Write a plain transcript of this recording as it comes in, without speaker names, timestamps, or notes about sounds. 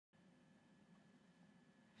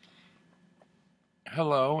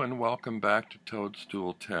Hello and welcome back to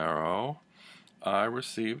Toadstool Tarot. I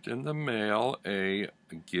received in the mail a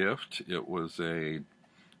gift. It was I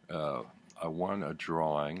won a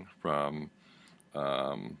drawing from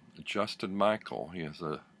Justin Michael. He has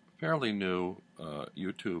a fairly new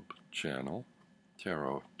YouTube channel,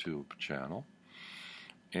 Tarot Tube channel,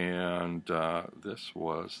 and this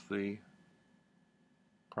was the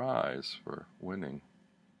prize for winning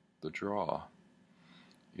the draw.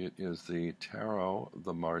 It is the Tarot,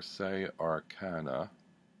 the Marseille Arcana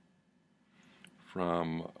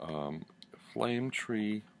from Flame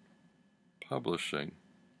Tree Publishing.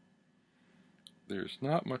 There's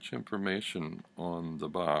not much information on the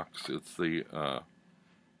box. It's the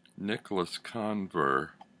Nicholas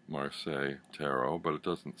Conver Marseille Tarot, but it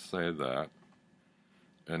doesn't say that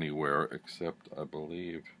anywhere except, I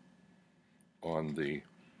believe, on the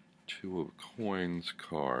Two of Coins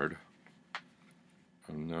card.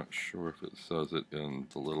 I'm not sure if it says it in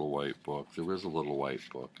the little white book. There is a little white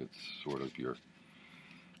book. It's sort of your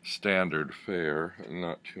standard fare,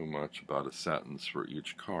 not too much, about a sentence for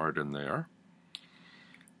each card in there.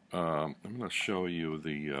 I'm going to show you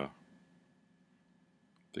the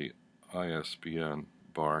ISBN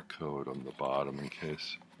barcode on the bottom in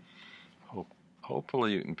case.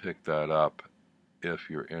 Hopefully you can pick that up if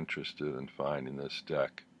you're interested in finding this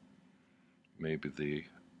deck. Maybe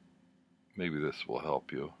this will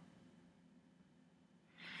help you.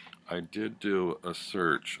 I did do a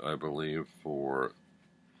search, I believe, for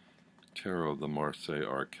Tarot the Marseille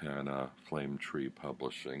Arcana Flame Tree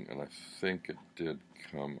Publishing, and I think it did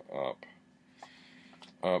come up.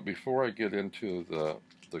 Before I get into the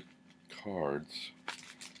cards,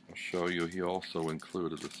 I'll show you he also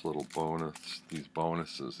included this little these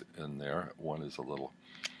bonuses in there. One is a little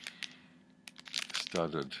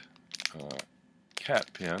studded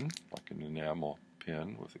cat pin, like an enamel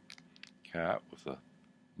pin with a cat with a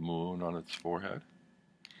moon on its forehead.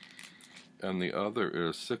 And the other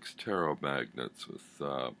is 6 tarot magnets with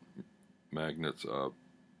magnets of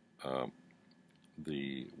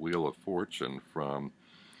the Wheel of Fortune from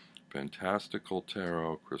Fantastical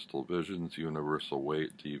Tarot, Crystal Visions, Universal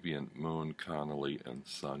Weight, Deviant Moon, Connolly, and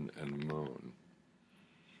Sun and Moon.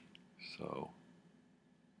 So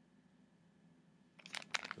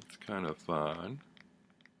that's kind of fun.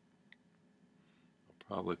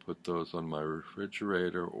 Probably put those on my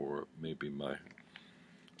refrigerator or maybe my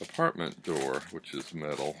apartment door, which is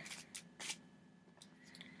metal.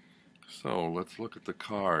 So let's look at the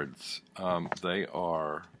cards. They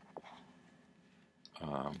are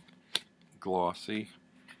glossy,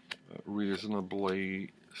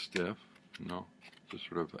 reasonably stiff, just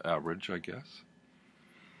sort of average, I guess.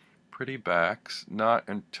 Pretty backs, not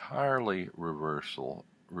entirely reversible.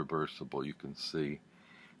 You can see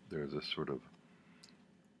there's a sort of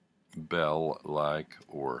bell-like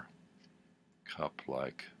or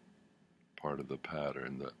cup-like part of the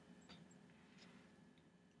pattern that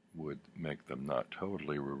would make them not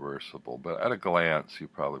totally reversible, but at a glance you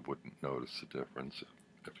probably wouldn't notice the difference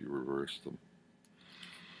if you reverse them.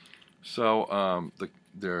 So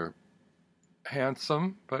they're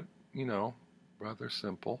handsome, but rather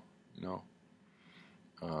simple.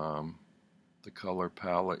 The color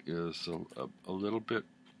palette is a little bit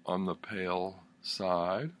on the pale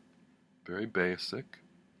side. Very basic,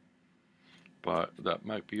 but that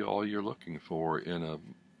might be all you're looking for in a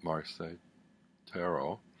Marseille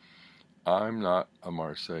tarot. I'm not a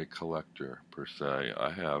Marseille collector per se.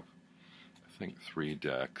 I have, I think, 3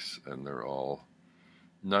 decks, and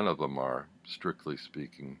none of them are, strictly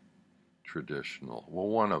speaking, traditional. Well,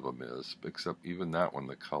 one of them is, except even that one,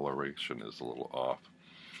 the coloration is a little off.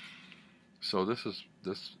 So this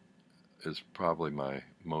is probably my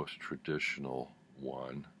most traditional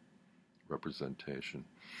one. Representation,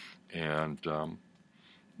 and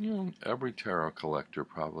every tarot collector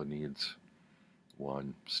probably needs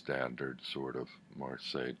one standard sort of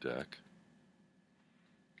Marseille deck.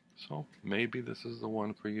 So maybe this is the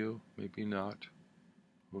one for you, maybe not.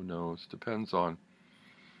 Who knows? Depends on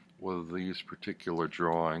whether these particular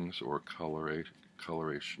drawings or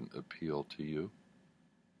coloration appeal to you.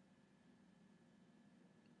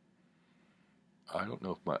 I don't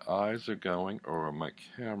know if my eyes are going or my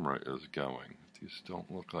camera is going. These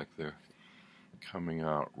don't look like they're coming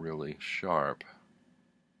out really sharp.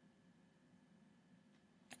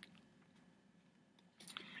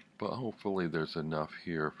 But hopefully there's enough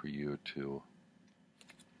here for you to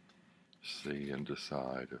see and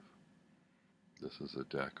decide if this is a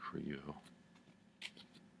deck for you.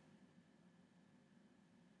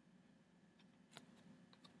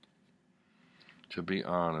 To be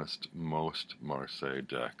honest, most Marseille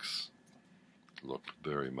decks looked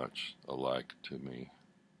very much alike to me.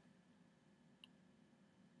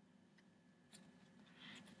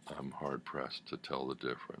 I'm hard-pressed to tell the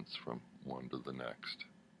difference from one to the next.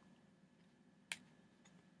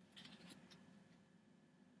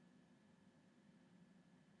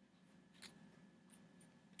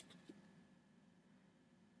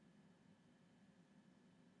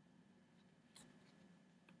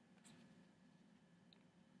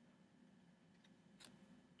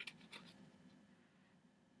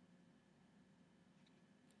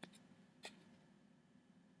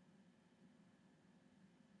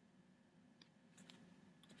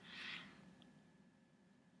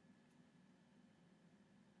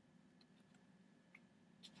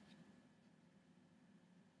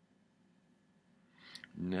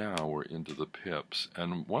 Now we're into the pips,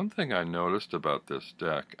 and one thing I noticed about this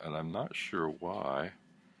deck, and I'm not sure why,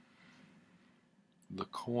 the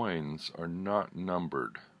coins are not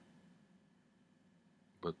numbered,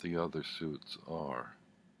 but the other suits are.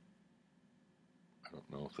 I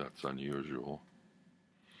don't know if that's unusual.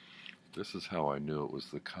 This is how I knew it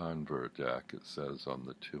was the Convert deck. It says on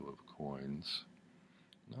the 2 of coins.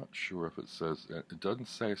 Not sure if it says, it doesn't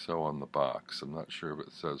say so on the box. I'm not sure if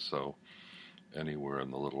it says so anywhere in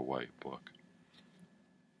the little white book.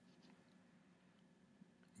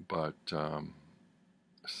 But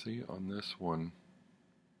see, on this one,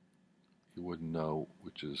 you wouldn't know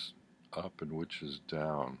which is up and which is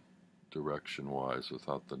down direction-wise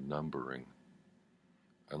without the numbering,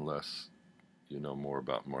 unless you know more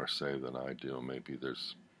about Marseille than I do. Maybe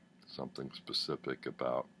there's something specific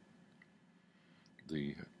about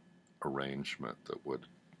the arrangement that would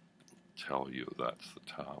tell you that's the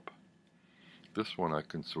top. This one I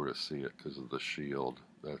can sort of see it because of the shield.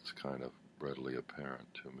 That's kind of readily apparent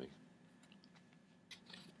to me.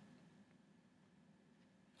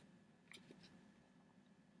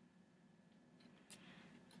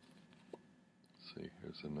 See,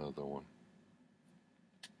 here's another one.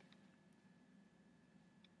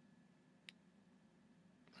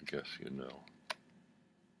 I guess you know.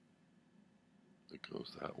 It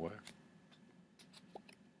goes that way.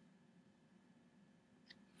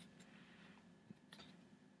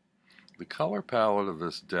 The color palette of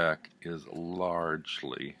this deck is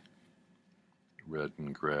largely red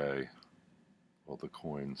and gray. Well, the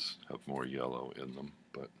coins have more yellow in them,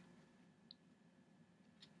 but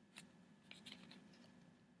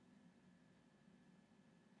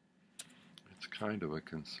it's kind of a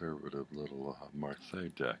conservative little Marseille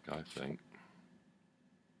deck, I think.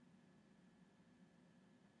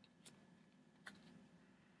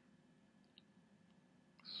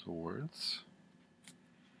 Swords.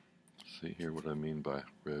 See here what I mean by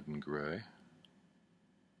red and gray.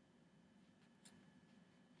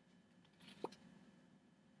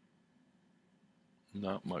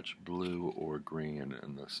 Not much blue or green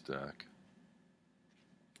in this deck.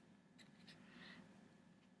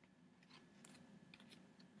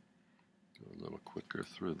 Go a little quicker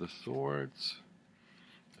through the swords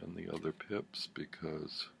and the other pips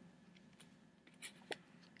because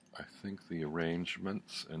I think the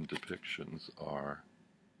arrangements and depictions are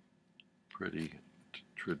pretty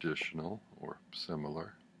traditional or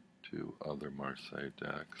similar to other Marseille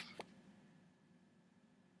decks.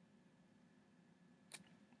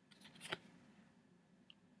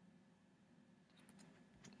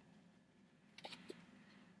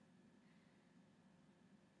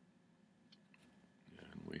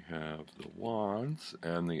 And we have the wands,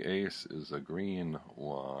 and the ace is a green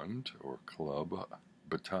wand, or club,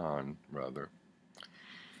 baton rather.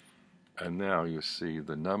 And now you see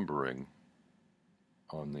the numbering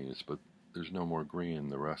on these, but there's no more green.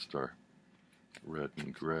 The rest are red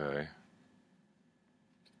and gray.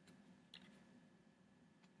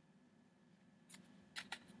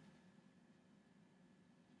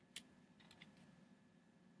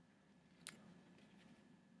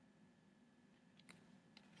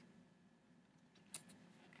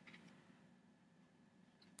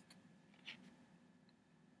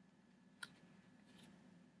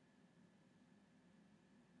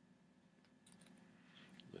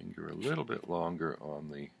 Linger a little bit longer on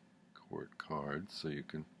the court cards so you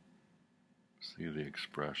can see the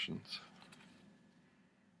expressions.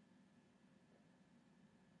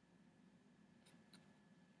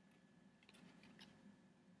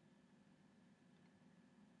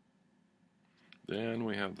 Then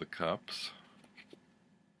we have the cups.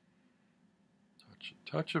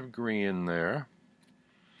 Touch of green there.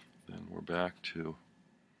 Then we're back to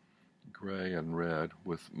gray and red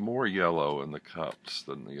with more yellow in the cups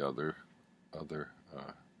than the other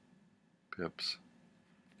pips.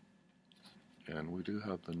 And we do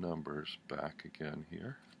have the numbers back again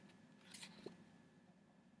here.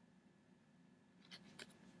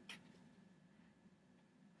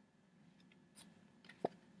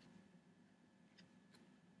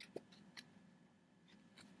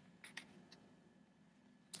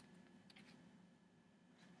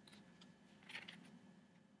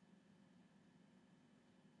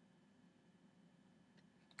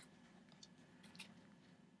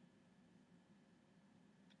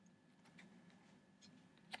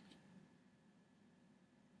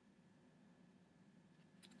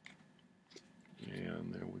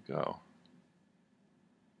 we go.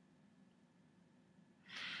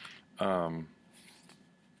 I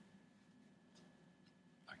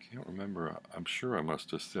can't remember. I'm sure I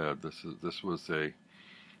must have said this was a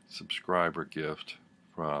subscriber gift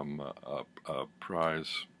from a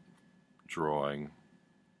prize drawing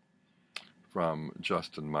from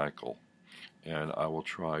Justin Michael, and I will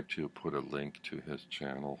try to put a link to his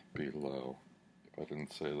channel below if I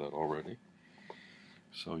didn't say that already,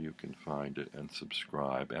 so you can find it and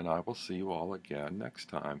subscribe, and I will see you all again next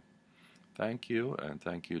time. Thank you, and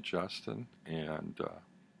thank you, Justin, and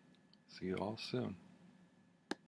see you all soon.